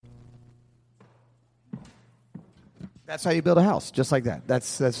That's how you build a house, just like that.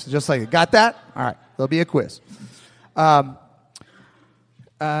 That's just like it. Got that? All right. There'll be a quiz. If our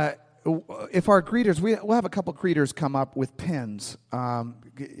greeters, we'll have a couple greeters come up with pens.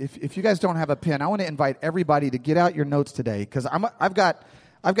 If you guys don't have a pen, I want to invite everybody to get out your notes today because I've got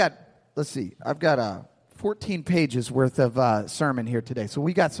 14 pages worth of sermon here today. So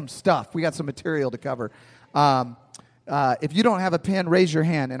we got some stuff. We got some material to cover. If you don't have a pen, raise your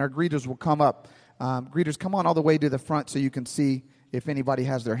hand, and our greeters will come up. Greeters, come on all the way to the front so you can see if anybody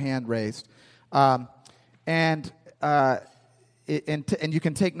has their hand raised. And you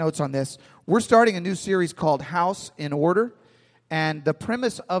can take notes on this. We're starting a new series called House in Order. And the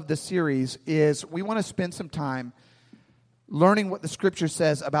premise of the series is we want to spend some time learning what the Scripture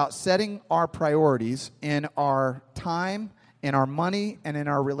says about setting our priorities in our time, in our money, and in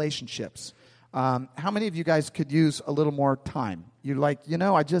our relationships. How many of you guys could use a little more time? You're like,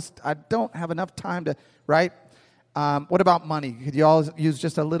 I don't have enough time to, right? What about money? Could you all use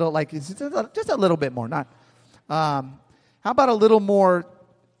just a little, just a little bit more? Not. How about a little more,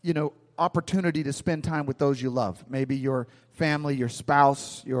 opportunity to spend time with those you love? Maybe your family, your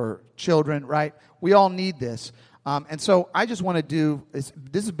spouse, your children, right? We all need this. And so I just want to do, this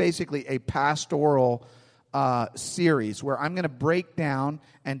is basically a pastoral series where I'm going to break down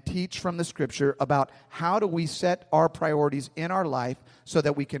and teach from the Scripture about how do we set our priorities in our life so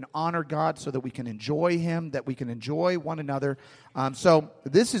that we can honor God, so that we can enjoy Him, that we can enjoy one another. So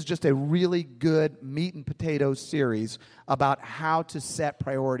this is just a really good meat and potatoes series about how to set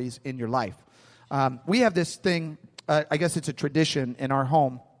priorities in your life. We have this thing, I guess it's a tradition in our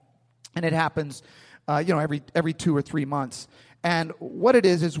home, and it happens every 2 or 3 months. And what it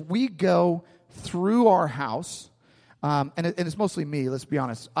is we go through our house, and it's mostly me, let's be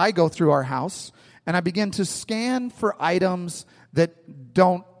honest. I go through our house, and I begin to scan for items that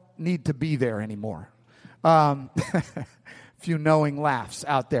don't need to be there anymore. A few knowing laughs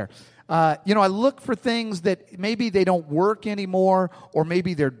out there. I look for things that maybe they don't work anymore, or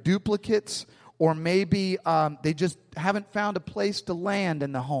maybe they're duplicates, or maybe they just haven't found a place to land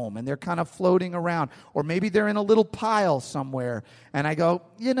in the home, and they're kind of floating around. Or maybe they're in a little pile somewhere. And I go,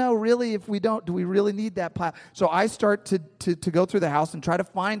 really, if we don't, do we really need that pile? So I start to go through the house and try to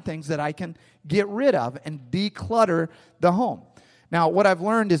find things that I can get rid of and declutter the home. Now, what I've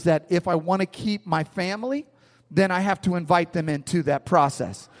learned is that if I want to keep my family, then I have to invite them into that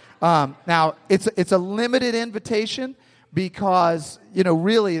process. Now, it's a limited invitation, because,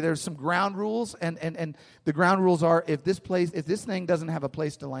 really there's some ground rules, and the ground rules are if this thing doesn't have a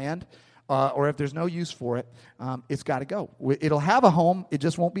place to land, or if there's no use for it, it's got to go. It'll have a home, it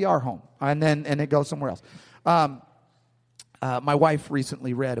just won't be our home, and it goes somewhere else. My wife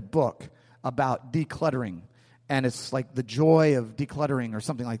recently read a book about decluttering, and it's like The Joy of Decluttering or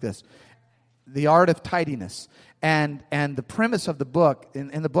something like this. The Art of Tidiness. And the premise of the book,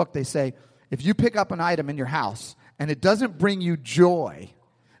 in the book they say, if you pick up an item in your house and it doesn't bring you joy,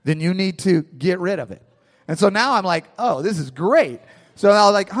 then you need to get rid of it. And so now I'm like, oh, this is great. So I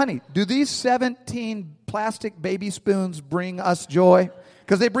was like, honey, do these 17 plastic baby spoons bring us joy?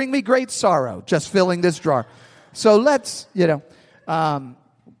 Because they bring me great sorrow just filling this drawer. So let's, and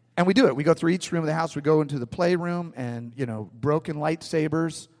we do it. We go through each room of the house. We go into the playroom, and, broken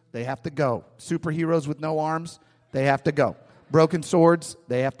lightsabers, they have to go. Superheroes with no arms, they have to go. Broken swords,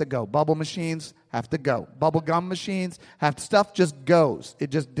 they have to go. Bubble machines have to go. Bubble gum machines stuff just goes. It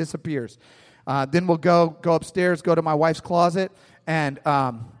just disappears. Then we'll go upstairs, go to my wife's closet, and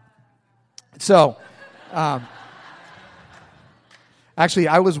actually,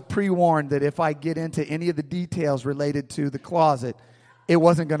 I was pre-warned that if I get into any of the details related to the closet, it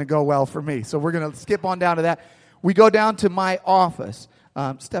wasn't going to go well for me. So we're going to skip on down to that. We go down to my office.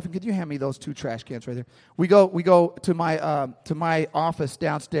 Stephan, could you hand me those 2 trash cans right there? We go to my office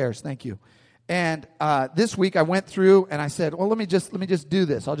downstairs. Thank you. And this week I went through and I said, well, let me just do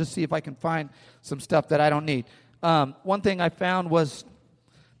this. I'll just see if I can find some stuff that I don't need. One thing I found was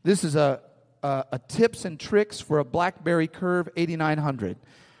this is a tips and tricks for a BlackBerry Curve 8900.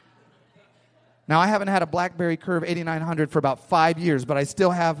 Now, I haven't had a BlackBerry Curve 8900 for about 5 years, but I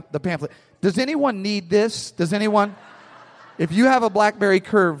still have the pamphlet. Does anyone need this? Does anyone? If you have a BlackBerry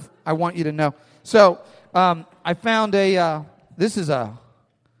Curve, I want you to know. So I found this is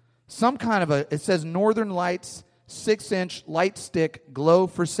some kind of it says Northern Lights 6-inch light stick glow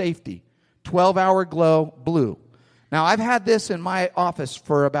for safety, 12-hour glow blue. Now, I've had this in my office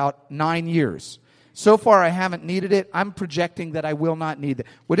for about 9 years. So far, I haven't needed it. I'm projecting that I will not need it.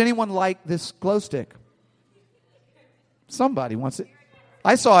 Would anyone like this glow stick? Somebody wants it.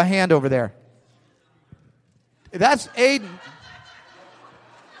 I saw a hand over there. That's Aiden.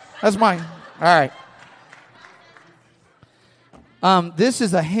 That's mine. All right. This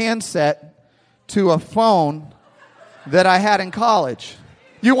is a handset to a phone that I had in college.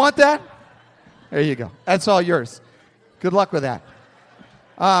 You want that? There you go. That's all yours. Good luck with that.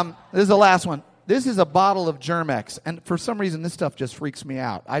 This is the last one. This is a bottle of Germ-X, and for some reason, this stuff just freaks me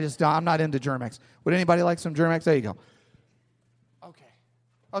out. I'm not into Germ-X. Would anybody like some Germ-X? There you go.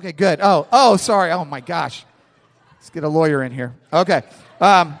 Okay, good. Oh, sorry. Oh, my gosh. Let's get a lawyer in here. Okay.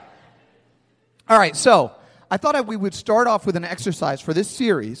 All right, so I thought we would start off with an exercise for this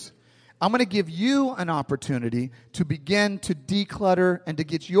series. I'm going to give you an opportunity to begin to declutter and to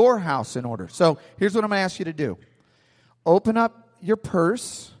get your house in order. So here's what I'm going to ask you to do. Open up your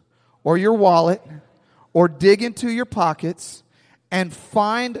purse or your wallet or dig into your pockets and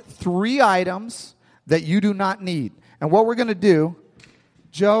find 3 items that you do not need. And what we're going to do,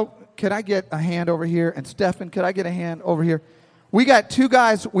 Joe, could I get a hand over here? And Stefan, could I get a hand over here? We got 2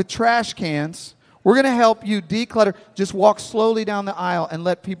 guys with trash cans. We're going to help you declutter. Just walk slowly down the aisle and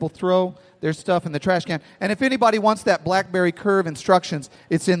let people throw their stuff in the trash can. And if anybody wants that BlackBerry Curve instructions,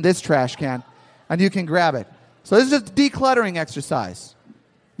 it's in this trash can, and you can grab it. So this is just a decluttering exercise.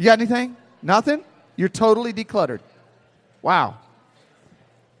 You got anything? Nothing? You're totally decluttered. Wow.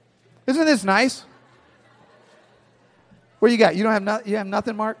 Isn't this nice? What do you got? You have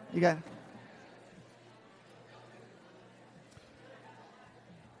nothing, Mark? You got?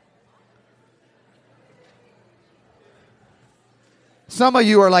 Some of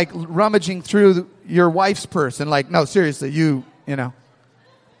you are like rummaging through your wife's purse and like, no, seriously, you know.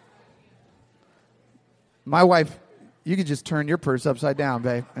 My wife, you could just turn your purse upside down,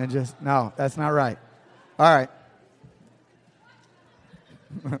 babe, and just, no, that's not right. All right.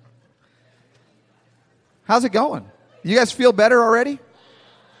 How's it going? You guys feel better already?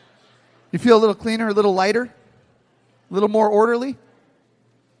 You feel a little cleaner, a little lighter, a little more orderly?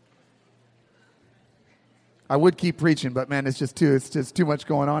 I would keep preaching, but man, it's just too much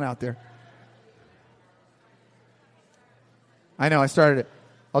going on out there. I know, I started it.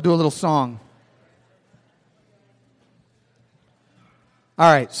 I'll do a little song.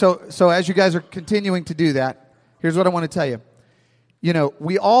 All right, so as you guys are continuing to do that, here's what I want to tell you. You know,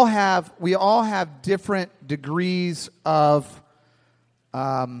 we all have different degrees of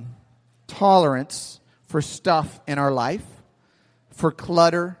tolerance for stuff in our life, for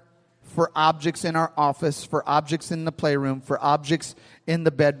clutter, for objects in our office, for objects in the playroom, for objects in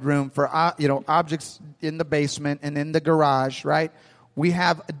the bedroom, for objects in the basement and in the garage, right? We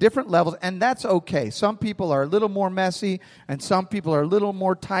have different levels, and that's okay. Some people are a little more messy, and some people are a little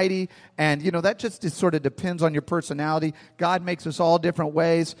more tidy, and, that just sort of depends on your personality. God makes us all different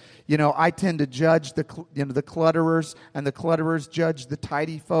ways. I tend to judge the clutterers, and the clutterers judge the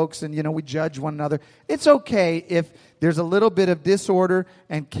tidy folks, and, we judge one another. It's okay if there's a little bit of disorder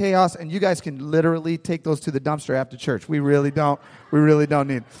and chaos, and you guys can literally take those to the dumpster after church. We really don't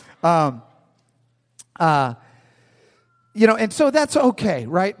need and so that's okay,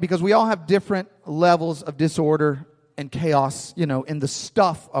 right? Because we all have different levels of disorder and chaos, in the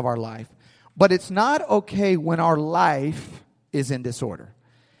stuff of our life. But it's not okay when our life is in disorder.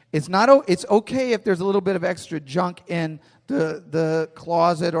 It's okay if there's a little bit of extra junk in the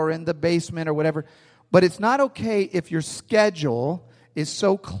closet or in the basement or whatever. But it's not okay if your schedule is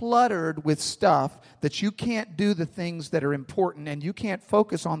so cluttered with stuff that you can't do the things that are important and you can't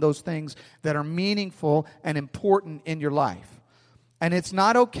focus on those things that are meaningful and important in your life. And it's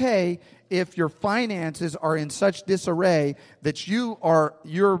not okay if your finances are in such disarray that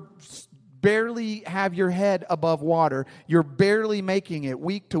you're barely have your head above water. You're barely making it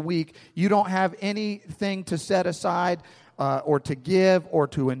week to week. You don't have anything to set aside or to give or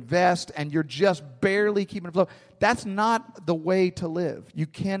to invest, and you're just barely keeping it afloat. That's not the way to live. You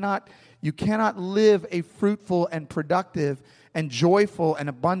cannot live a fruitful and productive and joyful and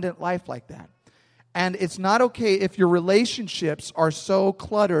abundant life like that. And it's not okay if your relationships are so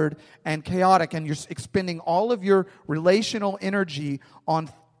cluttered and chaotic and you're expending all of your relational energy on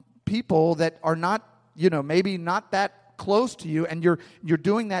people that are not, maybe not that close to you, and you're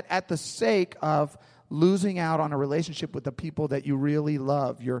doing that at the sake of losing out on a relationship with the people that you really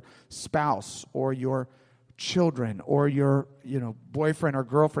love, your spouse or your children or your boyfriend or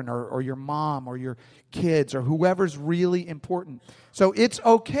girlfriend or your mom or your kids or whoever's really important. So it's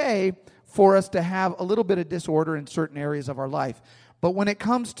okay for us to have a little bit of disorder in certain areas of our life. But when it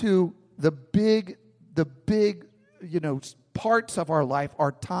comes to the big parts of our life,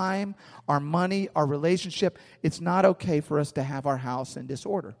 our time, our money, our relationship, it's not okay for us to have our house in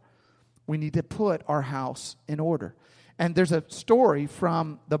disorder. We need to put our house in order. And there's a story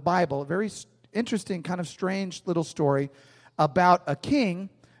from the Bible, a very interesting, kind of strange little story about a king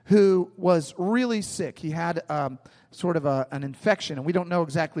who was really sick. He had sort of an infection, and we don't know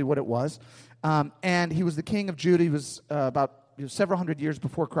exactly what it was. And he was the king of Judah. He was about several hundred years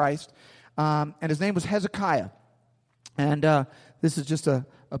before Christ. And his name was Hezekiah. And this is just a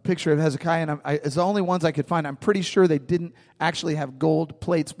picture of Hezekiah, and it's the only ones I could find. I'm pretty sure they didn't actually have gold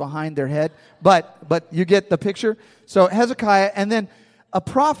plates behind their head, but you get the picture. So Hezekiah, and then a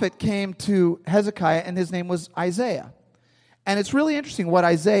prophet came to Hezekiah, and his name was Isaiah. And it's really interesting what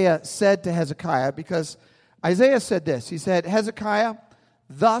Isaiah said to Hezekiah, because Isaiah said this. He said, Hezekiah,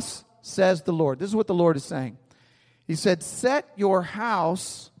 thus says the Lord. This is what the Lord is saying. He said, set your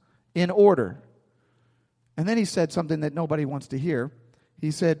house in order. And then he said something that nobody wants to hear. He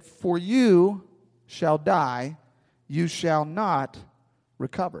said, for you shall die, you shall not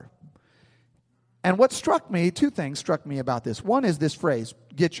recover. And what struck me, two things struck me about this. One is this phrase,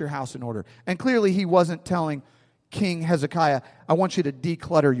 get your house in order. And clearly he wasn't telling King Hezekiah, I want you to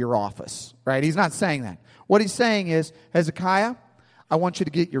declutter your office, right? He's not saying that. What he's saying is, Hezekiah, I want you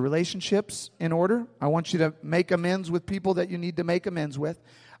to get your relationships in order. I want you to make amends with people that you need to make amends with.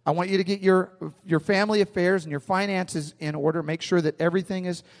 I want you to get your family affairs and your finances in order. Make sure that everything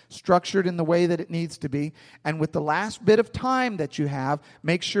is structured in the way that it needs to be. And with the last bit of time that you have,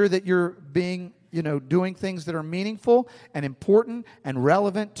 make sure that you're doing things that are meaningful and important and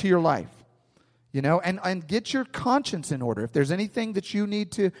relevant to your life. And get your conscience in order. If there's anything that you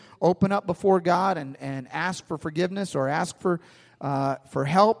need to open up before God and ask for forgiveness or ask for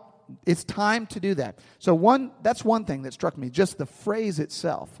help, it's time to do that. So that's one thing that struck me, just the phrase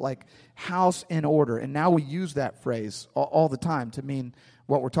itself, like house in order. And now we use that phrase all the time to mean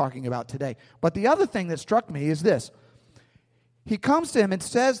what we're talking about today. But the other thing that struck me is this. He comes to him and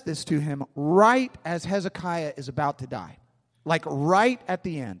says this to him right as Hezekiah is about to die, like right at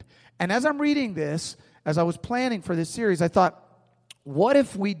the end. And as I'm reading this, as I was planning for this series, I thought, what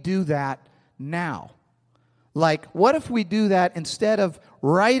if we do that now? Like, what if we do that instead of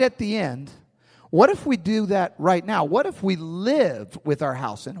right at the end? What if we do that right now? What if we live with our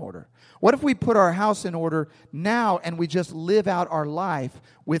house in order? What if we put our house in order now and we just live out our life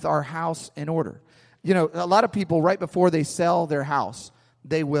with our house in order? A lot of people, right before they sell their house,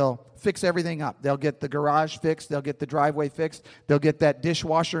 they will fix everything up. They'll get the garage fixed. They'll get the driveway fixed. They'll get that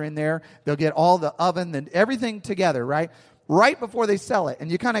dishwasher in there. They'll get all the oven and everything together, right? Right before they sell it.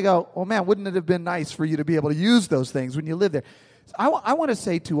 And you kind of go, oh man, wouldn't it have been nice for you to be able to use those things when you live there? So I want to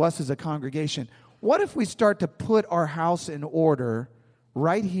say to us as a congregation, what if we start to put our house in order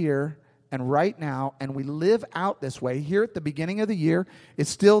right here and right now, and we live out this way here at the beginning of the year? It's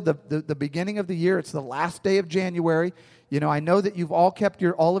still the beginning of the year. It's the last day of January. I know that you've all kept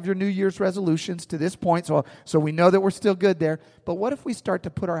all of your New Year's resolutions to this point, so we know that we're still good there. But what if we start to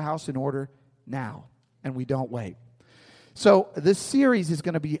put our house in order now, and we don't wait? So this series is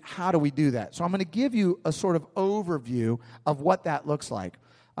going to be, how do we do that? So I'm going to give you a sort of overview of what that looks like.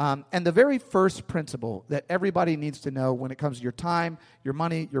 And the very first principle that everybody needs to know when it comes to your time, your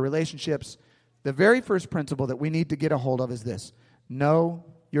money, your relationships, the very first principle that we need to get a hold of is this: know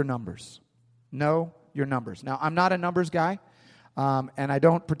your numbers. Know your numbers. Now, I'm not a numbers guy, and I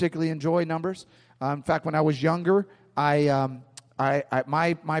don't particularly enjoy numbers. In fact, when I was younger, my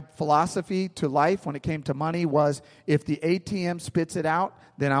philosophy to life when it came to money was, if the ATM spits it out,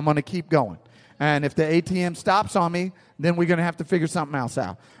 then I'm going to keep going. And if the ATM stops on me, then we're going to have to figure something else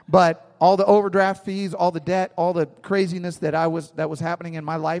out. But all the overdraft fees, all the debt, all the craziness that was happening in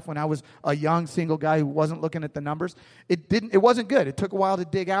my life when I was a young single guy who wasn't looking at the numbers, it wasn't good. It took a while to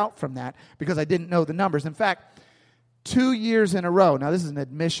dig out from that because I didn't know the numbers. In fact, 2 years in a row. Now, this is an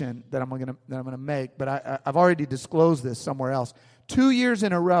admission that I'm going to make, but I've already disclosed this somewhere else. 2 years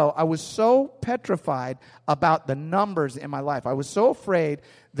in a row, I was so petrified about the numbers in my life. I was so afraid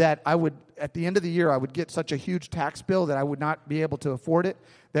that at the end of the year, I would get such a huge tax bill that I would not be able to afford it,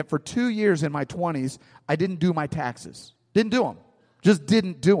 that for 2 years in my 20s, I didn't do my taxes. Didn't do them. Just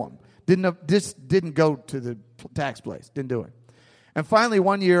didn't do them. Didn't go to the tax place. Didn't do it. And finally,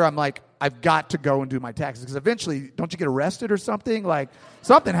 one year, I'm like, I've got to go and do my taxes, because eventually, don't you get arrested or something? Like,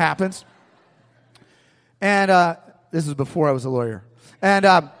 something happens. And this is before I was a lawyer.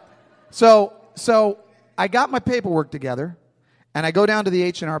 And so I got my paperwork together, and I go down to the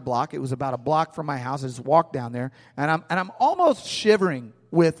H&R Block. It was about a block from my house. I just walked down there, and I'm almost shivering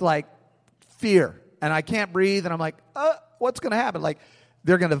with, like, fear. And I can't breathe, and I'm like, what's going to happen? Like,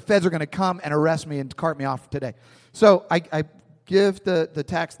 the feds are going to come and arrest me and cart me off today. So I give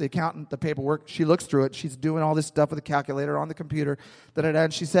the accountant the paperwork. She looks through it. She's doing all this stuff with a calculator on the computer.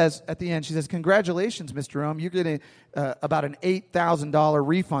 And she says, at the end, congratulations, Mr. Rome. You're getting about an $8,000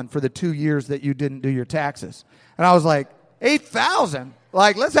 refund for the 2 years that you didn't do your taxes. And I was like, $8,000?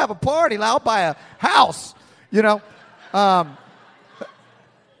 Like, let's have a party. I'll buy a house, you know. I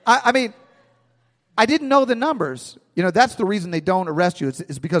mean, I didn't know the numbers. You know, that's the reason they don't arrest you.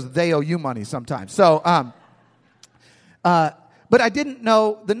 It's because they owe you money sometimes. So, but I didn't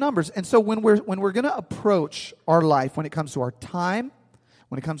know the numbers. And so when we're going to approach our life, when it comes to our time,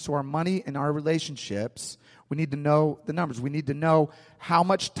 when it comes to our money and our relationships, we need to know the numbers. We need to know how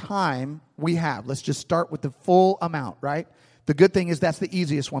much time we have. Let's just start with the full amount, right? The good thing is that's the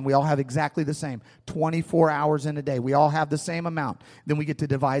easiest one. We all have exactly the same, 24 hours in a day. We all have the same amount. Then we get to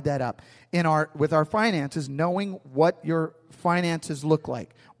divide that up. With our finances, knowing what your finances look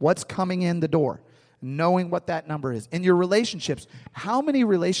like, what's coming in the door, knowing what that number is. In your relationships, how many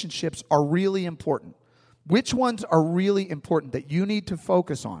relationships are really important? Which ones are really important that you need to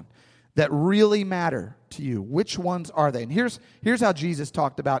focus on, that really matter to you? Which ones are they? And here's how Jesus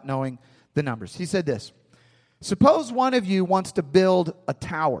talked about knowing the numbers. He said this: suppose one of you wants to build a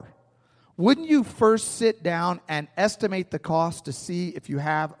tower. Wouldn't you first sit down and estimate the cost to see if you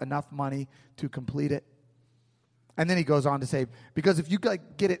have enough money to complete it? And then he goes on to say, because if you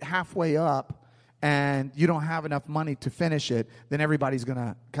get it halfway up and you don't have enough money to finish it, then everybody's going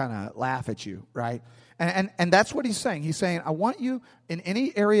to kind of laugh at you, right? And that's what he's saying. He's saying, I want you in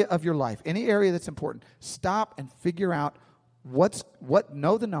any area of your life, any area that's important, stop and figure out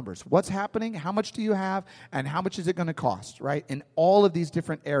know the numbers. What's happening? How much do you have? And how much is it going to cost, right? In all of these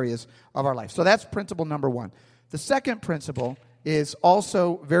different areas of our life. So that's principle number one. The second principle is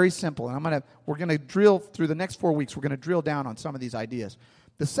also very simple. And we're going to drill through the next 4 weeks. We're going to drill down on some of these ideas.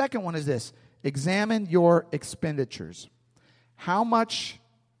 The second one is this: examine your expenditures. How much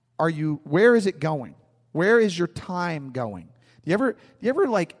where is it going? Where is your time going? Do you ever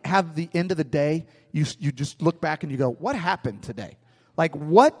like have the end of the day, you just look back and you go, what happened today? Like,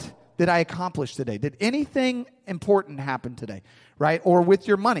 what did I accomplish today? Did anything important happen today? Right? Or with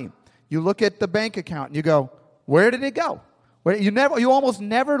your money, you look at the bank account and you go, where did it go? You almost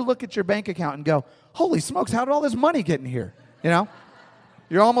never look at your bank account and go, holy smokes, how did all this money get in here? You know?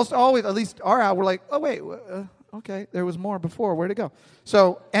 You're almost always, at least our hour, we're like, oh, wait, okay, there was more before. Where'd it go?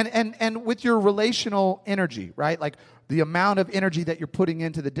 So, and with your relational energy, right? Like the amount of energy that you're putting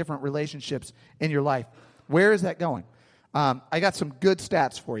into the different relationships in your life, where is that going? I got some good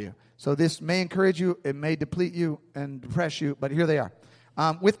stats for you. So this may encourage you, it may deplete you and depress you, but here they are.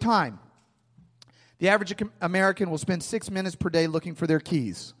 With time, the average American will spend 6 minutes per day looking for their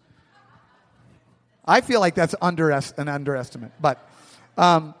keys. I feel like that's an underestimate, but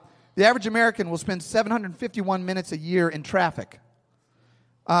the average American will spend 751 minutes a year in traffic,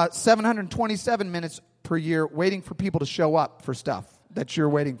 727 minutes per year waiting for people to show up for stuff that you're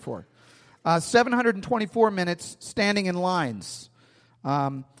waiting for, 724 minutes standing in lines,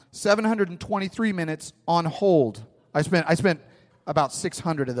 723 minutes on hold. I spent about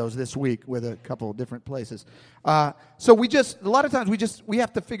 600 of those this week with a couple of different places. So a lot of times we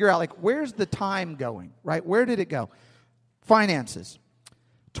have to figure out, like, where's the time going, right? Where did it go? Finances.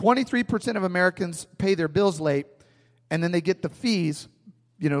 23% of Americans pay their bills late, and then they get the fees,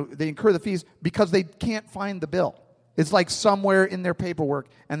 they incur the fees because they can't find the bill. It's like somewhere in their paperwork,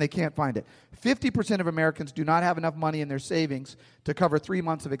 and they can't find it. 50% of Americans do not have enough money in their savings to cover 3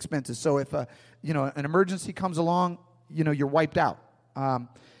 months of expenses. So if an emergency comes along, you're wiped out.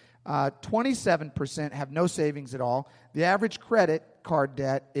 27% have no savings at all. The average credit card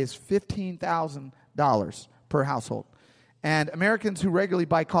debt is $15,000 per household. And Americans who regularly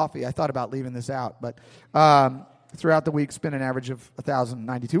buy coffee, I thought about leaving this out, but throughout the week spend an average of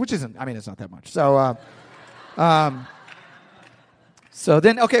 $1,092, which it's not that much. So,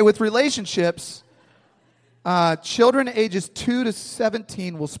 with relationships, children ages 2 to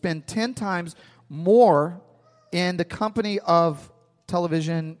 17 will spend 10 times more in the company of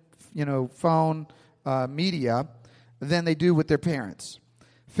television, phone, media, than they do with their parents.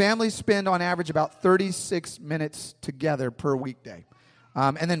 Families spend, on average, about 36 minutes together per weekday.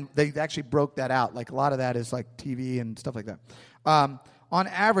 And then they actually broke that out. Like, a lot of that is like TV and stuff like that. On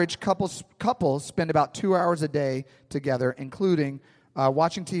average, couples spend about 2 hours a day together, including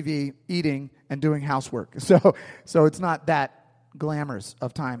watching TV, eating, and doing housework. So it's not that glamorous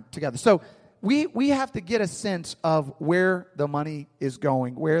of time together. So we have to get a sense of where the money is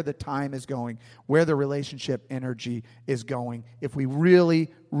going, where the time is going, where the relationship energy is going, if we really,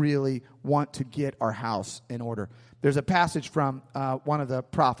 really want to get our house in order. There's a passage from one of the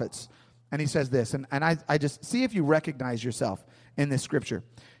prophets, and he says this, and I just see if you recognize yourself in this scripture.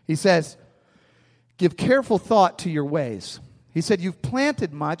 He says, give careful thought to your ways. He said, you've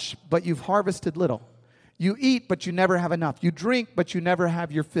planted much, but you've harvested little. You eat, but you never have enough. You drink, but you never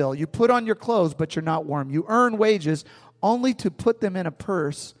have your fill. You put on your clothes, but you're not warm. You earn wages only to put them in a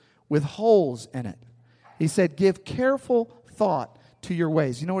purse with holes in it. He said, give careful thought to your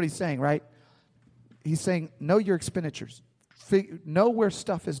ways. You know what he's saying, right? He's saying, know your expenditures. Know where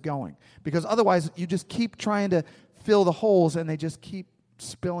stuff is going. Because otherwise, you just keep trying to fill the holes, and they just keep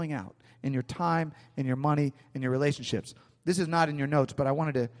spilling out in your time, in your money, in your relationships. This is not in your notes, but I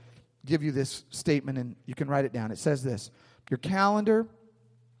wanted to give you this statement, and you can write it down. It says this: your calendar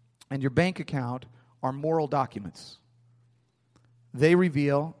and your bank account are moral documents. They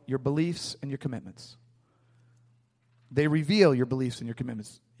reveal your beliefs and your commitments. They reveal your beliefs and your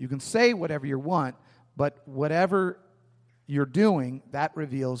commitments. You can say whatever you want, but whatever you're doing, that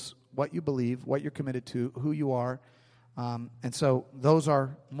reveals what you believe, what you're committed to, who you are. And so those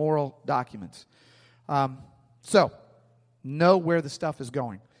are moral documents. So know where the stuff is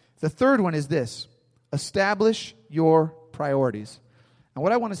going. The third one is this: establish your priorities. And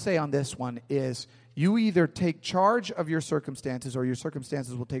what I want to say on this one is you either take charge of your circumstances or your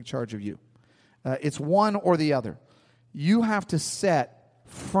circumstances will take charge of you. It's one or the other. You have to set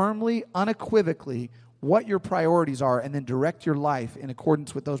firmly, unequivocally, what your priorities are and then direct your life in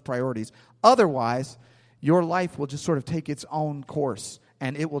accordance with those priorities. Otherwise, your life will just sort of take its own course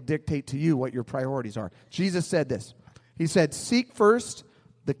and it will dictate to you what your priorities are. Jesus said this. He said, seek first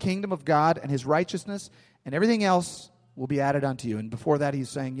the kingdom of God and his righteousness, and everything else will be added unto you. And before that, he's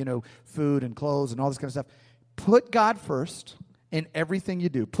saying, food and clothes and all this kind of stuff. Put God first in everything you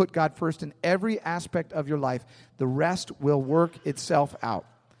do. Put God first in every aspect of your life. The rest will work itself out.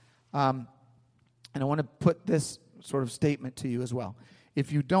 And I want to put this sort of statement to you as well.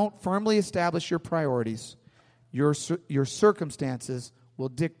 If you don't firmly establish your priorities, your circumstances will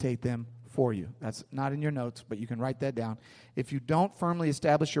dictate them for you. That's not in your notes, but you can write that down. If you don't firmly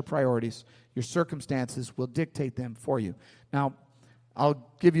establish your priorities, your circumstances will dictate them for you. Now, I'll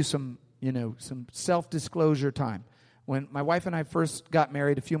give you some self-disclosure time. When my wife and I first got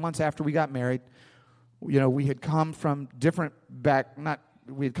married, a few months after we got married, we had come from different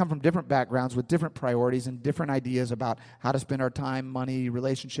backgrounds with different priorities and different ideas about how to spend our time, money,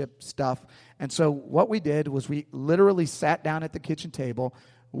 relationship stuff. And so what we did was we literally sat down at the kitchen table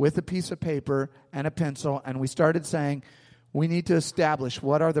with a piece of paper and a pencil, and we started saying, we need to establish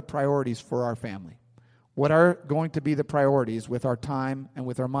what are the priorities for our family. What are going to be the priorities with our time and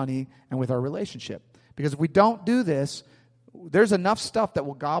with our money and with our relationship? Because if we don't do this, there's enough stuff that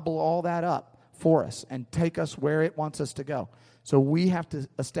will gobble all that up for us and take us where it wants us to go. So we have to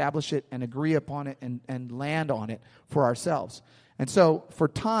establish it and agree upon it and land on it for ourselves. And so for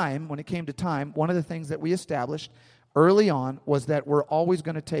time, when it came to time, one of the things that we established early on was that we're always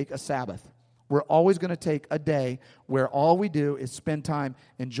going to take a Sabbath. We're always going to take a day where all we do is spend time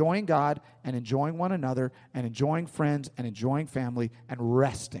enjoying God and enjoying one another and enjoying friends and enjoying family and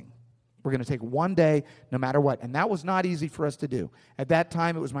resting. We're going to take one day no matter what. And that was not easy for us to do. At that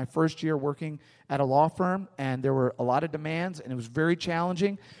time, it was my first year working at a law firm, and there were a lot of demands, and it was very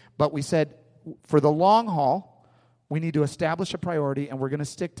challenging. But we said, for the long haul, we need to establish a priority, and we're going to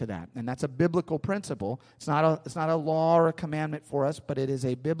stick to that. And that's a biblical principle. It's not a law or a commandment for us, but it is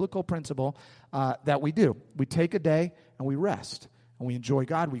a biblical principle that we do. We take a day, and we rest, and we enjoy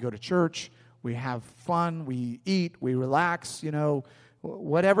God. We go to church. We have fun. We eat. We relax,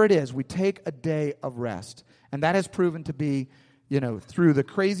 whatever it is, we take a day of rest. And that has proven to be, through the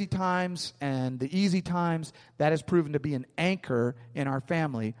crazy times and the easy times, that has proven to be an anchor in our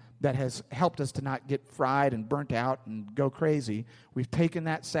family that has helped us to not get fried and burnt out and go crazy. We've taken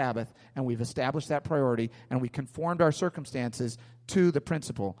that Sabbath and we've established that priority, and we conformed our circumstances to the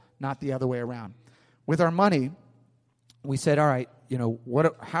principle, not the other way around. With our money, we said, all right,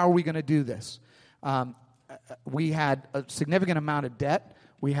 how are we going to do this? We had a significant amount of debt.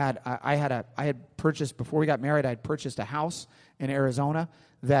 I had purchased, before we got married, I had purchased a house in Arizona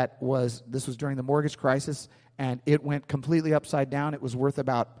this was during the mortgage crisis, and it went completely upside down. It was worth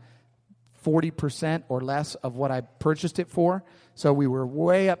about 40% or less of what I purchased it for. So we were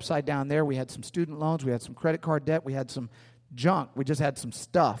way upside down there. We had some student loans. We had some credit card debt. We had some junk. We just had some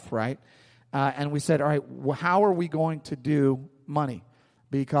stuff, right? And we said, all right, how are we going to do money?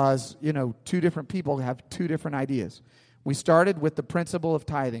 Because, two different people have two different ideas. We started with the principle of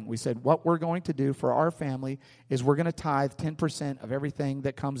tithing. We said what we're going to do for our family is we're going to tithe 10% of everything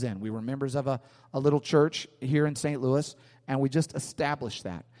that comes in. We were members of a little church here in St. Louis, and we just established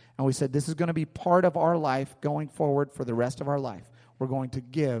that. And we said this is going to be part of our life going forward for the rest of our life. We're going to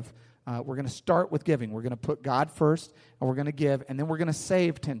give. We're going to start with giving. We're going to put God first, and we're going to give, and then we're going to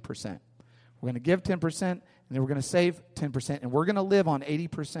save 10%. We're going to give 10%, and then we're going to save 10%, and we're going to live on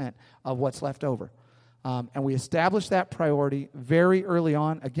 80% of what's left over. And we established that priority very early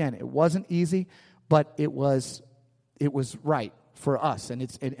on. Again, it wasn't easy, but it was it was right for us. And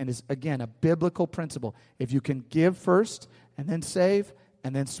it's again, a biblical principle. If you can give first and then save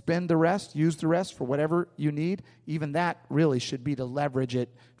and then spend the rest, use the rest for whatever you need, even that really should be to leverage it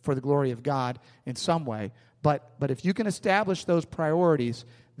for the glory of God in some way. But if you can establish those priorities,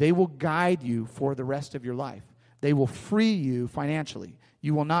 they will guide you for the rest of your life. They will free you financially.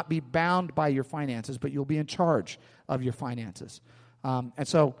 You will not be bound by your finances, but you'll be in charge of your finances. And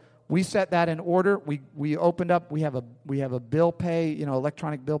so we set that in order. We opened up. We have a bill pay,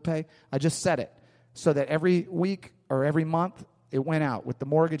 electronic bill pay. I just set it so that every week or every month it went out. With the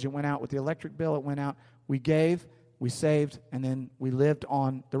mortgage, it went out. With the electric bill, it went out. We gave, we saved, and then we lived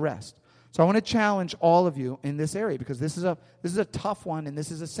on the rest. So I want to challenge all of you in this area, because this is a tough one and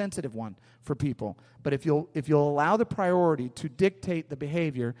this is a sensitive one for people. But if you'll allow the priority to dictate the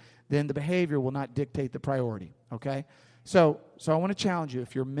behavior, then the behavior will not dictate the priority. Okay? So I want to challenge you.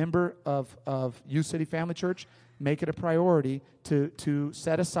 If you're a member of U City Family Church, make it a priority to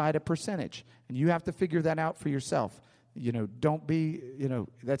set aside a percentage, and you have to figure that out for yourself. Don't be,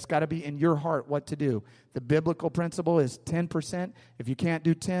 that's got to be in your heart what to do. The biblical principle is 10%. If you can't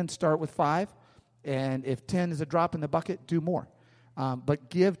do 10, start with 5. And if 10 is a drop in the bucket, do more. But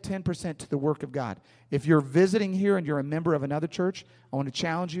give 10% to the work of God. If you're visiting here and you're a member of another church, I want to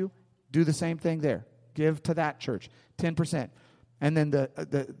challenge you, do the same thing there. Give to that church, 10%. And then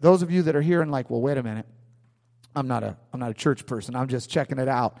those of you that are here and like, well, wait a minute. I'm not a church person. I'm just checking it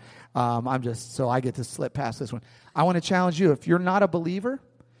out. So I get to slip past this one. I want to challenge you. If you're not a believer,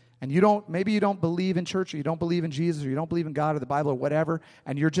 and maybe you don't believe in church, or you don't believe in Jesus, or you don't believe in God or the Bible or whatever,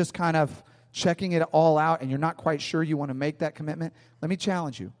 and you're just kind of checking it all out, and you're not quite sure you want to make that commitment, let me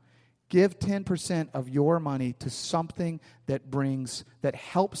challenge you. Give 10% of your money to something that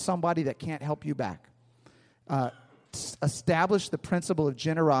helps somebody that can't help you back. Establish the principle of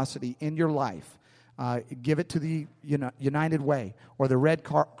generosity in your life. Give it to the United Way or the Red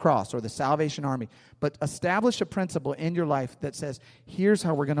Cross or the Salvation Army. But establish a principle in your life that says, here's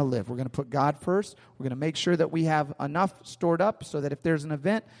how we're going to live. We're going to put God first. We're going to make sure that we have enough stored up so that if there's an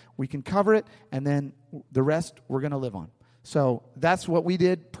event, we can cover it. And then the rest we're going to live on. So that's what we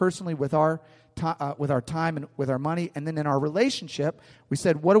did personally with our time and with our money. And then in our relationship, we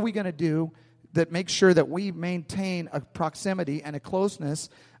said, what are we going to do that makes sure that we maintain a proximity and a closeness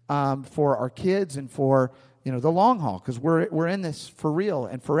for our kids and for the long haul, because we're in this for real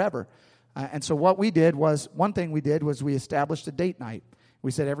and forever. And so what we did was, one thing we did was we established a date night.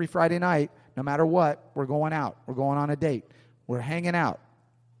 We said every Friday night, no matter what, we're going out. We're going on a date. We're hanging out.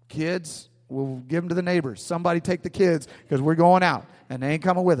 Kids, we'll give them to the neighbors. Somebody take the kids because we're going out and they ain't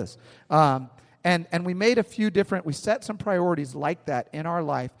coming with us. And we made we set some priorities like that in our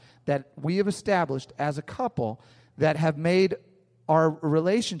life that we have established as a couple that have made our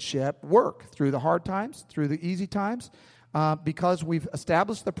relationship work through the hard times, through the easy times, because we've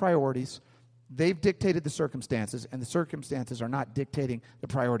established the priorities. They've dictated the circumstances, and the circumstances are not dictating the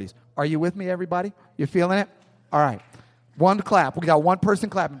priorities. Are you with me, everybody? You feeling it? All right. One clap. We got one person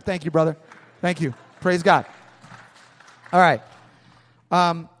clapping. Thank you, brother. Thank you. Praise God. All right.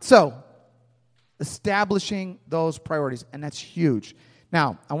 So, establishing those priorities, and that's huge.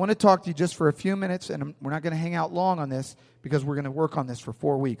 Now, I want to talk to you just for a few minutes, and we're not going to hang out long on this because we're going to work on this for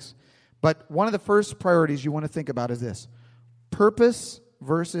 4 weeks. But one of the first priorities you want to think about is this: purpose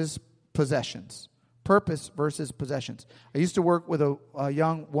versus possessions. Purpose versus possessions. I used to work with a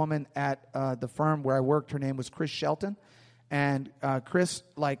young woman at the firm where I worked. Her name was Chris Shelton. And Chris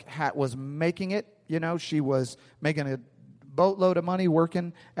was making it. She was making a boatload of money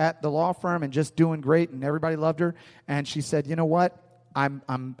working at the law firm and just doing great, and everybody loved her. And she said, you know what? I've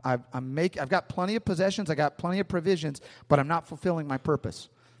got plenty of possessions, I got plenty of provisions, but I'm not fulfilling my purpose.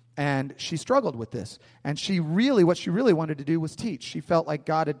 And she struggled with this. And what she really wanted to do was teach. She felt like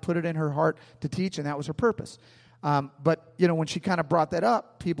God had put it in her heart to teach, and that was her purpose. But when she kind of brought that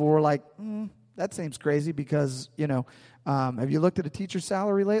up, people were like, that seems crazy because, have you looked at a teacher's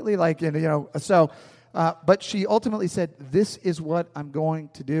salary lately? But she ultimately said, this is what I'm going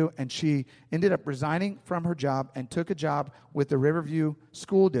to do. And she ended up resigning from her job and took a job with the Riverview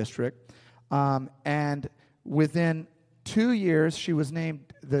School District. And within 2 years, she was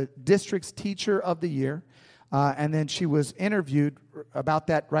named the district's Teacher of the Year. And then she was interviewed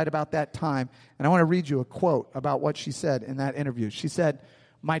right about that time. And I want to read you a quote about what she said in that interview. She said,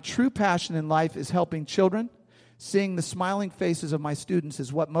 "My true passion in life is helping children. Seeing the smiling faces of my students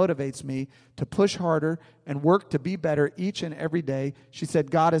is what motivates me to push harder and work to be better each and every day." She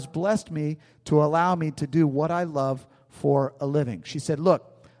said, "God has blessed me to allow me to do what I love for a living." She said,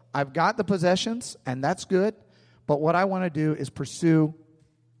 "Look, I've got the possessions, and that's good, but what I want to do is pursue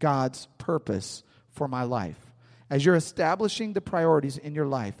God's purpose for my life." As you're establishing the priorities in your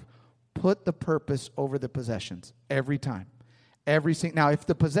life, put the purpose over the possessions every time. Now, if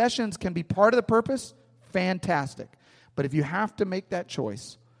the possessions can be part of the purpose, fantastic. But if you have to make that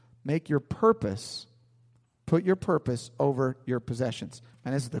choice, put your purpose over your possessions.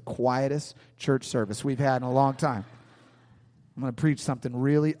 And this is the quietest church service we've had in a long time. I'm going to preach something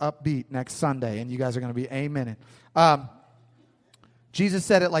really upbeat next Sunday, and you guys are going to be amening. Jesus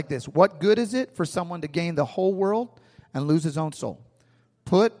said it like this: what good is it for someone to gain the whole world and lose his own soul?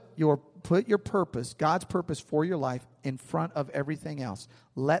 Put your purpose, God's purpose for your life, in front of everything else.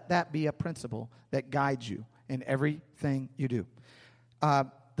 Let that be a principle that guides you in everything you do.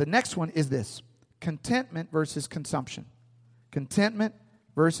 The next one is this: contentment versus consumption. Contentment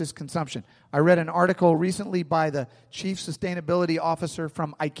versus consumption. I read an article recently by the chief sustainability officer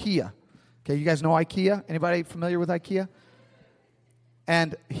from IKEA. Okay, you guys know IKEA? Anybody familiar with IKEA?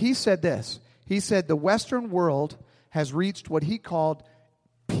 And he said this. He said the Western world has reached what he called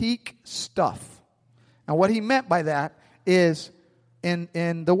peak stuff. And what he meant by that is in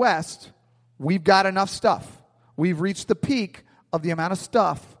the West, we've got enough stuff. We've reached the peak of the amount of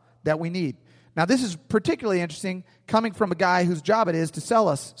stuff that we need. Now, this is particularly interesting coming from a guy whose job it is to sell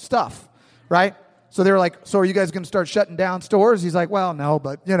us stuff, right? So they were like, so are you guys going to start shutting down stores? He's like, well, no,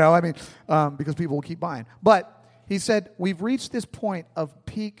 but, because people will keep buying. But he said, we've reached this point of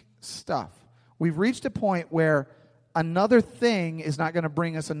peak stuff. We've reached a point where another thing is not going to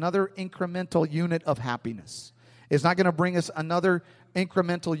bring us another incremental unit of happiness. It's not going to bring us another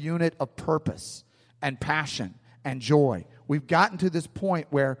incremental unit of purpose and passion and joy. We've gotten to this point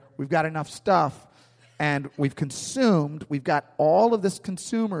where we've got enough stuff and we've got all of this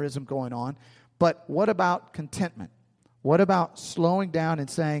consumerism going on. But what about contentment? What about slowing down and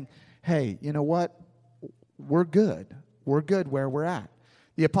saying, hey, you know what? We're good. We're good where we're at.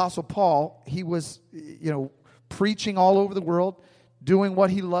 The Apostle Paul, he was, preaching all over the world, doing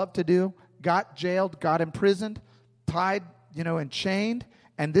what he loved to do, got jailed, got imprisoned, tied, and chained.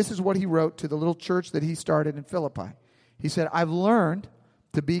 And this is what he wrote to the little church that he started in Philippi. He said, I've learned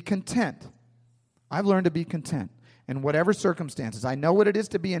to be content. I've learned to be content in whatever circumstances. I know what it is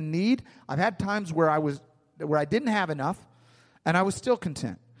to be in need. I've had times where I didn't have enough, and I was still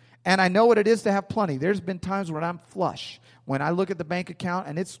content. And I know what it is to have plenty. There's been times when I'm flush, when I look at the bank account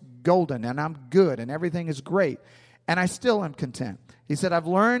and it's golden and I'm good and everything is great, and I still am content. He said, I've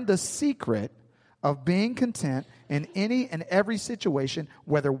learned the secret of being content in any and every situation,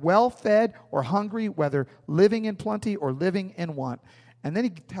 whether well-fed or hungry, whether living in plenty or living in want. And then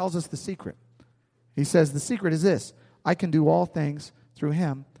he tells us the secret. He says, the secret is this: I can do all things through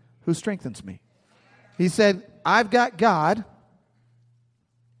him who strengthens me. He said, I've got God.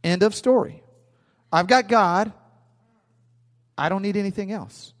 End of story. I've got God. I don't need anything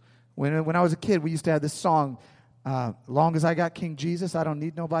else. When I was a kid, we used to have this song, long as I got King Jesus, I don't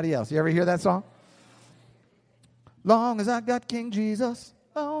need nobody else. You ever hear that song? Long as I got King Jesus,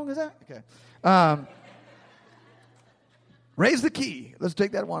 long as I... Okay. Raise the key. Let's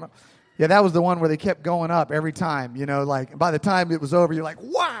take that one up. Yeah, that was the one where they kept going up every time, by the time it was over, you're like,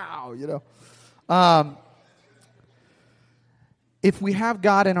 wow, If we have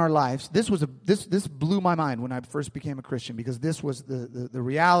God in our lives, this blew my mind when I first became a Christian, because this was the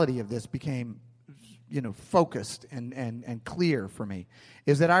reality of this became, focused and clear for me,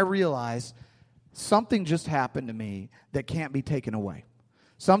 is that I realized something just happened to me that can't be taken away.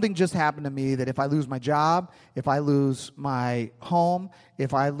 Something just happened to me that if I lose my job, if I lose my home,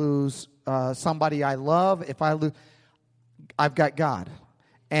 if I lose somebody I love, I've got God.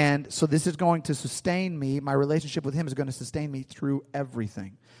 And so this is going to sustain me. My relationship with him is going to sustain me through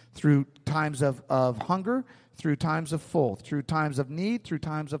everything. Through times of hunger, through times of full, through times of need, through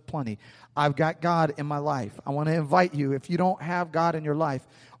times of plenty. I've got God in my life. I want to invite you, if you don't have God in your life,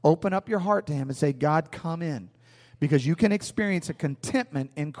 open up your heart to him and say, God, come in. Because you can experience a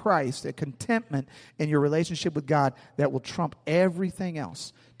contentment in Christ, a contentment in your relationship with God that will trump everything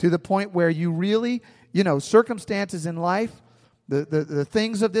else. To the point where you really, circumstances in life, the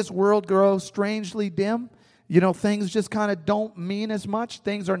things of this world grow strangely dim. Things just kind of don't mean as much.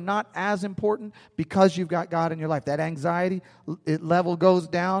 Things are not as important because you've got God in your life. That anxiety level goes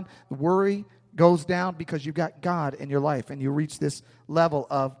down. Worry goes down because you've got God in your life, and you reach this level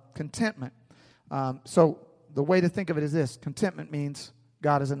of contentment. So the way to think of it is this: contentment means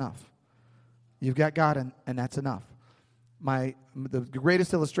God is enough. You've got God, and that's enough. The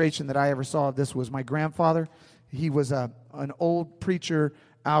greatest illustration that I ever saw of this was my grandfather. He was an old preacher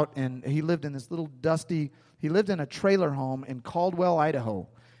out, and he lived in this little dusty, he lived in a trailer home in Caldwell, Idaho.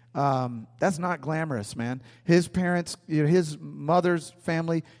 That's not glamorous, man. His parents, his mother's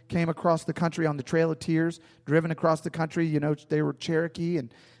family came across the country on the Trail of Tears, driven across the country. They were Cherokee,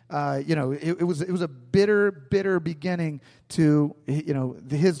 and it was a bitter beginning to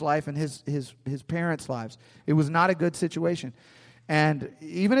his life and his parents' lives. It was not a good situation, and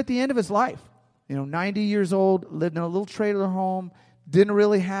even at the end of his life, 90 years old, lived in a little trailer home, didn't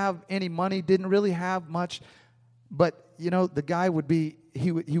really have any money, didn't really have much, but the guy would be.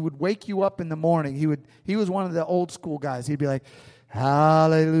 He would wake you up in the morning. He was one of the old school guys. He'd be like,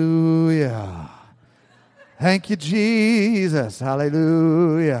 "Hallelujah. Thank you, Jesus.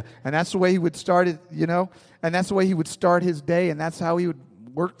 Hallelujah." And that's the way he would start it, and that's the way he would start his day, and that's how he would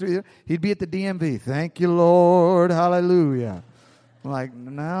work through it. He'd be at the DMV. "Thank you, Lord. Hallelujah." I'm like,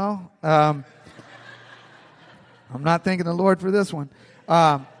 no. I'm not thanking the Lord for this one.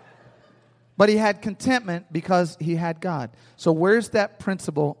 But he had contentment because he had God. So where's that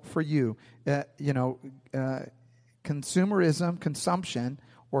principle for you? Consumerism, consumption,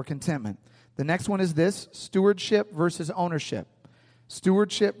 or contentment. The next one is this: stewardship versus ownership.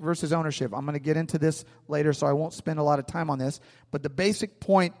 Stewardship versus ownership. I'm going to get into this later, so I won't spend a lot of time on this. But the basic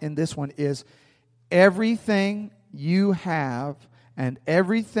point in this one is everything you have and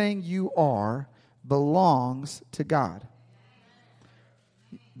everything you are belongs to God.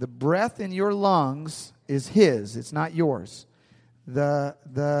 The breath in your lungs is His. It's not yours.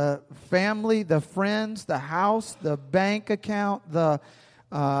 The family, the friends, the house, the bank account, the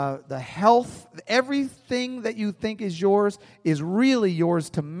health, everything that you think is yours is really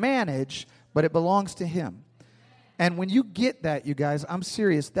yours to manage, but it belongs to Him. And when you get that, you guys, I'm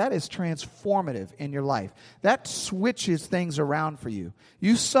serious, that is transformative in your life. That switches things around for you.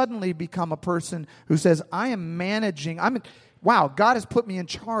 You suddenly become a person who says, I am managing, wow, God has put me in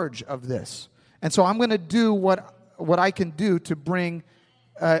charge of this. And so I'm going to do what I can do to bring,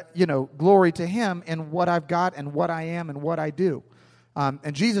 glory to Him in what I've got and what I am and what I do.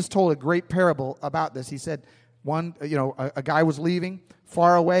 And Jesus told a great parable about this. He said, a guy was leaving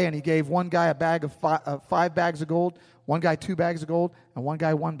far away, and he gave one guy a bag of 5 bags of gold, one guy 2 bags of gold, and one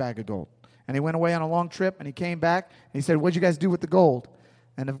guy 1 bag of gold. And he went away on a long trip, and he came back, and he said, "What'd you guys do with the gold?"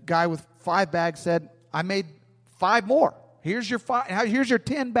 And the guy with 5 bags said, "I made 5 more. Here's your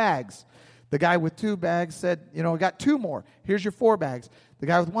 10 bags." The guy with 2 bags said, "I got 2 more. Here's your 4 bags." The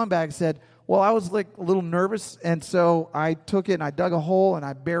guy with 1 bag said, "Well, I was like a little nervous, and so I took it and I dug a hole and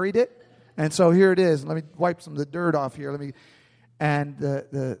I buried it, and so here it is. Let me wipe some of the dirt off here. And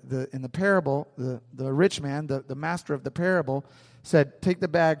in the parable, the rich man, the master of the parable, said, "Take the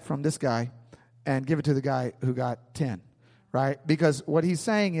bag from this guy and give it to the guy who got 10." Right? Because what he's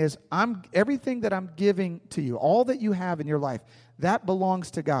saying is, everything that I'm giving to you, all that you have in your life, that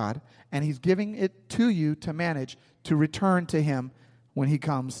belongs to God, and He's giving it to you to manage, to return to Him when He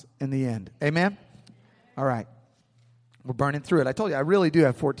comes in the end. Amen? All right. We're burning through it. I told you, I really do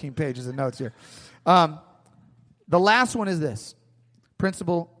have 14 pages of notes here. The last one is this.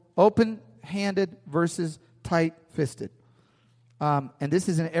 Principle: open-handed versus tight-fisted. And this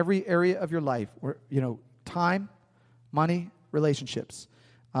is in every area of your life. Where, time, money, relationships.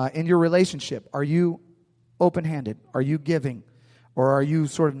 In your relationship, are you open-handed? Are you giving? Or are you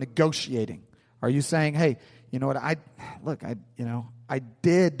sort of negotiating? Are you saying, "Hey, you know what? I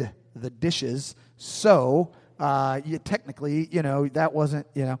did the dishes, so technically, that wasn't,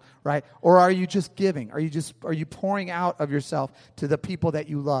 right?" Or are you just giving? Are you pouring out of yourself to the people that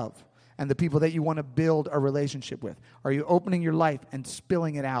you love and the people that you want to build a relationship with? Are you opening your life and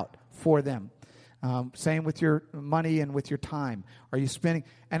spilling it out for them? Same with your money and with your time. Are you spending?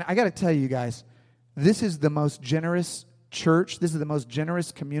 And I got to tell you guys, this is the most generous church. This is the most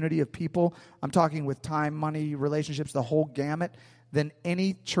generous community of people. I'm talking with time, money, relationships, the whole gamut, than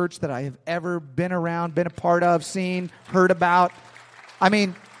any church that I have ever been around, been a part of, seen, heard about. I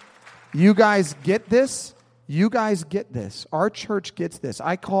mean, you guys get this? You guys get this. Our church gets this.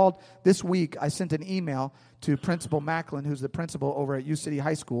 This week, I sent an email to Principal Macklin, who's the principal over at U City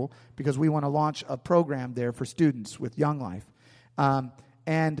High School, because we want to launch a program there for students with Young Life.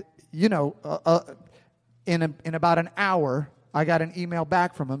 In about an hour, I got an email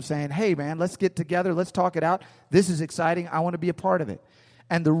back from him saying, "Hey, man, let's get together. Let's talk it out. This is exciting. I want to be a part of it."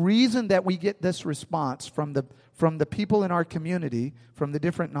 And the reason that we get this response from the people in our community, from the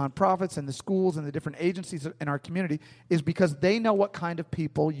different nonprofits and the schools and the different agencies in our community, is because they know what kind of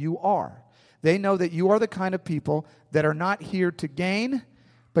people you are. They know that you are the kind of people that are not here to gain,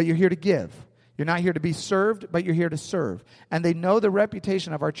 but you're here to give. You're not here to be served, but you're here to serve. And they know the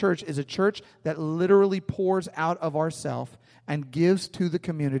reputation of our church is a church that literally pours out of ourself and gives to the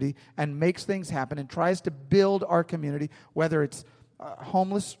community and makes things happen and tries to build our community, whether it's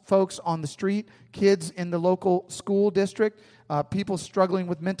homeless folks on the street, kids in the local school district, people struggling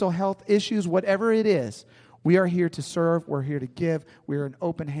with mental health issues, whatever it is. We are here to serve. We're here to give. We're an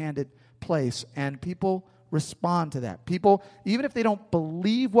open-handed place, and people respond to that. People, even if they don't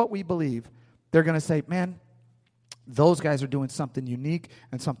believe what we believe, they're going to say, man, those guys are doing something unique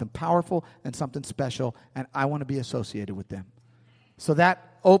and something powerful and something special, and I want to be associated with them. So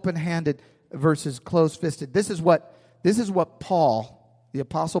that open-handed versus closed-fisted, this is what Paul, the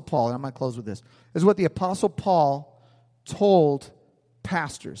Apostle Paul, and I'm going to close with this. This is what the Apostle Paul told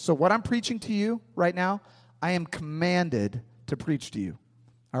pastors. So what I'm preaching to you right now, I am commanded to preach to you.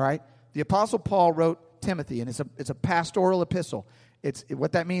 All right? The Apostle Paul wrote Timothy, and it's a pastoral epistle.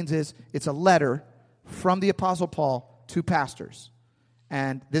 What that means is it's a letter from the Apostle Paul to pastors.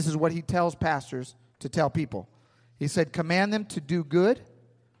 And this is what he tells pastors to tell people. He said, command them to do good,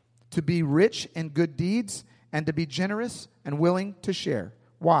 to be rich in good deeds, and to be generous and willing to share.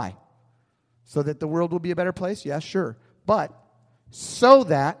 Why? So that the world will be a better place? Yes, sure. But so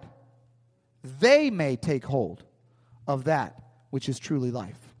that they may take hold of that which is truly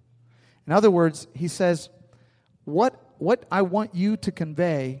life. In other words, he says, what I want you to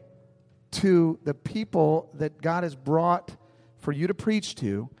convey to the people that God has brought for you to preach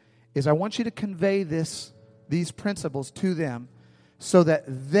to is I want you to convey these principles to them so that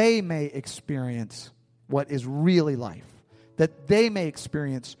they may experience what is really life, that they may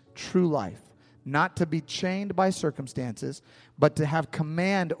experience true life, not to be chained by circumstances, but to have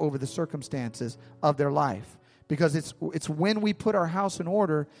command over the circumstances of their life. Because it's when we put our house in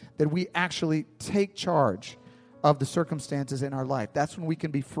order that we actually take charge of the circumstances in our life. That's when we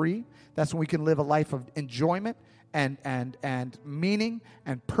can be free. That's when we can live a life of enjoyment and meaning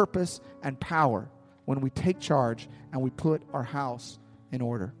and purpose and power, when we take charge and we put our house in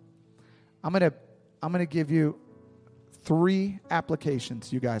order. I'm gonna give you 3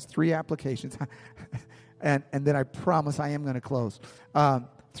 applications, you guys. 3 applications. and then I promise I am going to close.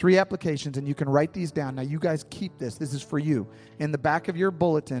 3 applications, and you can write these down. Now, you guys keep this. This is for you. In the back of your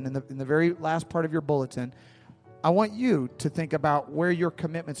bulletin, in the very last part of your bulletin, I want you to think about where your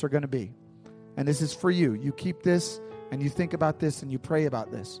commitments are going to be. And this is for you. You keep this, and you think about this, and you pray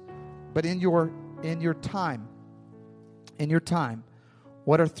about this. But in your time,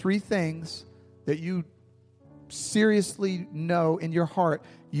 what are 3 things that you seriously know in your heart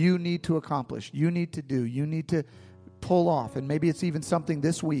you need to accomplish, you need to do, you need to pull off? And maybe it's even something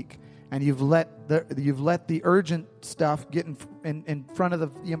this week, and you've let the urgent stuff get in front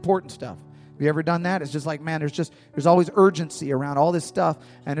of the important stuff. Have you ever done that? It's just like, man, there's always urgency around all this stuff,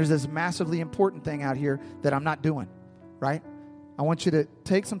 and there's this massively important thing out here that I'm not doing, right? I want you to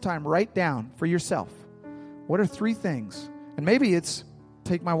take some time, write down for yourself, what are 3 things? And maybe it's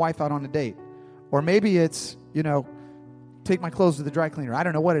take my wife out on a date, or maybe it's, take my clothes to the dry cleaner. I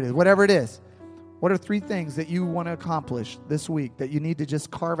don't know what it is, whatever it is. What are 3 things that you want to accomplish this week that you need to just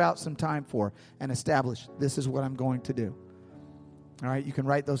carve out some time for and establish, this is what I'm going to do? All right, you can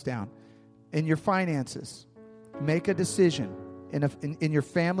write those down. In your finances, make a decision in your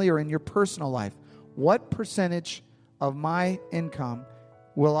family or in your personal life. What percentage of my income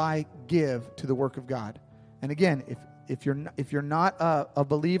will I give to the work of God? And again, if you're not a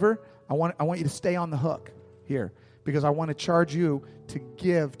believer, I want you to stay on the hook here, because I want to charge you to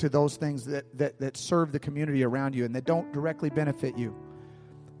give to those things that serve the community around you and that don't directly benefit you.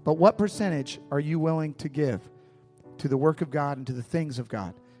 But what percentage are you willing to give to the work of God and to the things of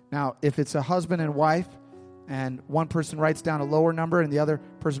God? Now, if it's a husband and wife, and one person writes down a lower number and the other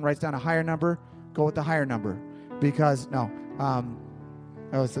person writes down a higher number, go with the higher number. Because, that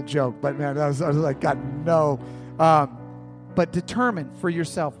was a joke, but man, I was like, God, no. But determine for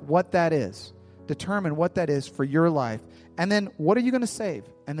yourself what that is. Determine what that is for your life. And then what are you going to save?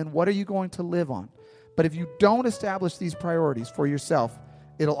 And then what are you going to live on? But if you don't establish these priorities for yourself,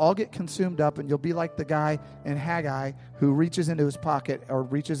 it'll all get consumed up, and you'll be like the guy in Haggai who reaches into his pocket or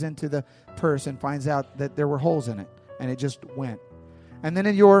reaches into the purse and finds out that there were holes in it, and it just went. And then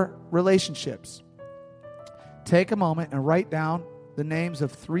in your relationships, take a moment and write down the names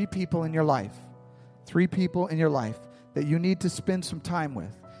of 3 people in your life. 3 people in your life that you need to spend some time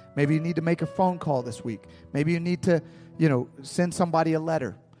with. Maybe you need to make a phone call this week. Maybe you need to, send somebody a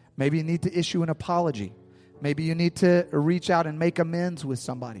letter. Maybe you need to issue an apology. Maybe you need to reach out and make amends with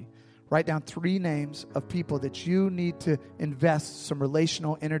somebody. Write down 3 names of people that you need to invest some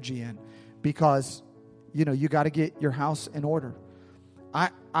relational energy in, because, you got to get your house in order.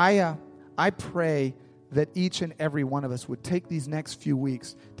 I pray that each and every one of us would take these next few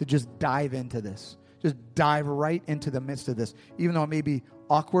weeks to just dive into this. Just dive right into the midst of this. Even though it may be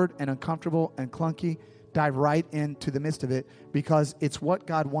awkward and uncomfortable and clunky, dive right into the midst of it, because it's what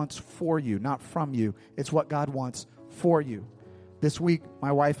God wants for you, not from you. It's what God wants for you. This week,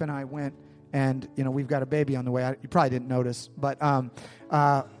 my wife and I went, and we've got a baby on the way. You probably didn't notice, but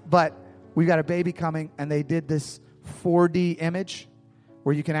we've got a baby coming, and they did this 4D image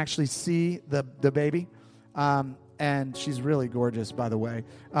where you can actually see the baby, and she's really gorgeous, by the way.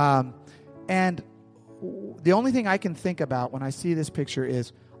 And the only thing I can think about when I see this picture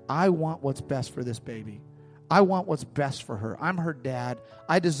is, I want what's best for this baby. I want what's best for her. I'm her dad.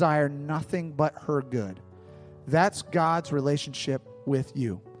 I desire nothing but her good. That's God's relationship with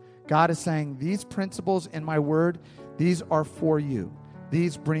you. God is saying, these principles in my word, these are for you.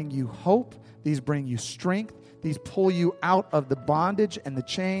 These bring you hope. These bring you strength. These pull you out of the bondage and the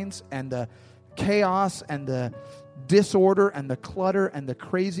chains and the chaos and the disorder and the clutter and the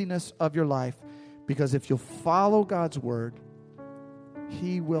craziness of your life. Because if you'll follow God's word,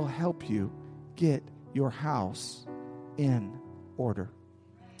 He will help you get your house in order.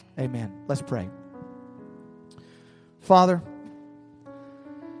 Amen. Let's pray. Father,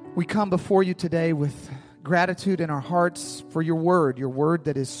 we come before you today with gratitude in our hearts for your word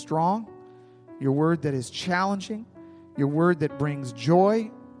that is strong, your word that is challenging, your word that brings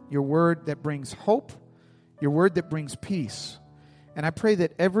joy, your word that brings hope, your word that brings peace. And I pray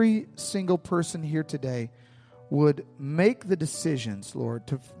that every single person here today would make the decisions, Lord,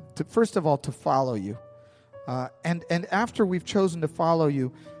 to first of all, to follow you. And after we've chosen to follow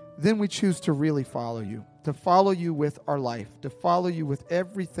you, then we choose to really follow you with our life, to follow you with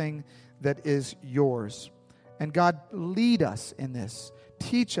everything that is yours. And God, lead us in this,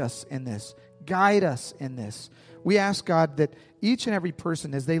 teach us in this, guide us in this. We ask, God, that each and every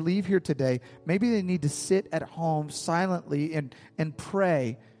person, as they leave here today, maybe they need to sit at home silently and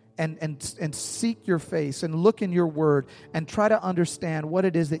pray and seek your face and look in your word and try to understand what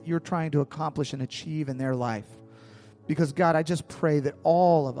it is that you're trying to accomplish and achieve in their life. Because, God, I just pray that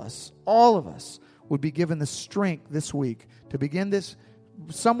all of us would be given the strength this week to begin this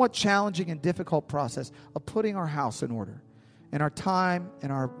somewhat challenging and difficult process of putting our house in order. And our time, and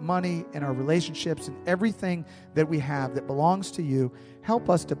our money, and our relationships, and everything that we have that belongs to you, help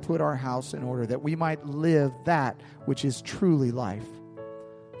us to put our house in order that we might live that which is truly life.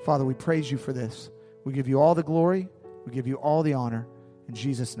 Father, we praise you for this. We give you all the glory. We give you all the honor. In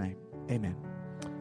Jesus' name, amen.